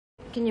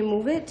Can you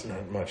move it?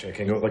 Not much. I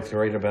can go like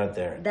right about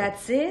there.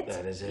 That's it?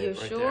 That is it. You're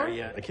right sure? There,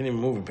 yeah. I can't even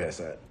move it past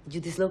that.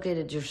 You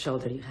dislocated your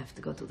shoulder. You have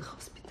to go to the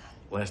hospital.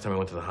 Last time I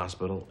went to the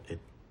hospital, it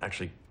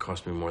actually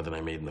cost me more than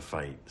I made in the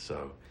fight,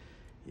 so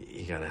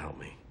you gotta help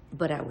me.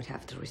 But I would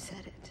have to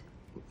reset it.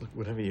 Look,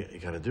 whatever you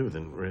gotta do,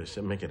 then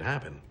make it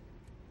happen.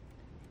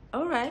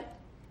 All right.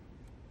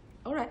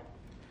 All right.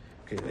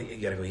 Okay,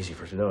 you gotta go easy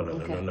first. No.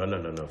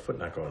 Foot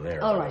not going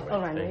there. All right.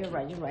 No, you're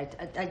right.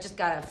 I just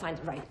gotta find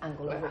the right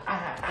angle over here.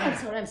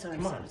 I'm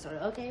sorry.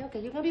 Okay.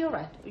 You're gonna be all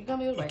right. You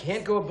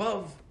can't go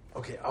above.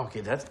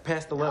 Okay, that's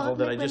past the level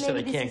that I just said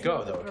I can't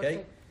go, though,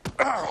 okay?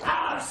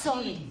 I'm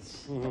sorry.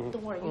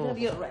 Don't worry, you're gonna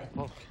be all right.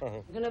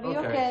 You're gonna be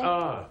okay.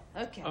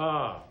 Okay.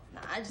 Now,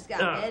 I just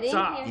gotta get in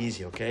here.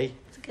 Easy, okay?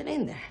 Let's get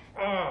in there.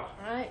 All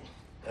right.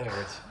 That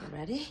hurts. You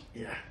ready?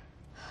 Yeah.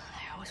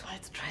 I always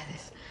wanted to try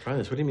this. Try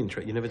this? What do you mean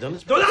try? You never done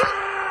this before?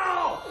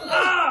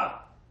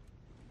 Are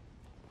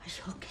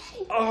you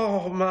okay?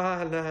 Oh,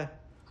 man.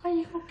 Are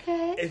you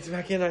okay? It's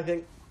back in, I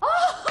think. Oh,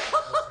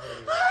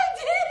 I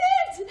did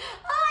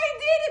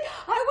it!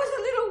 I was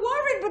a little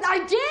worried, but I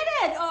did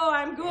it! Oh,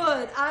 I'm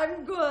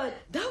good.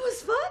 That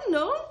was fun,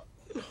 no?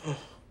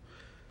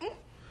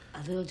 A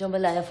little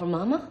jambalaya for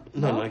Mama?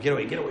 No, get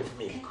away from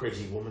me,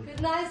 crazy woman.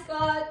 Good night,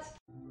 Scott.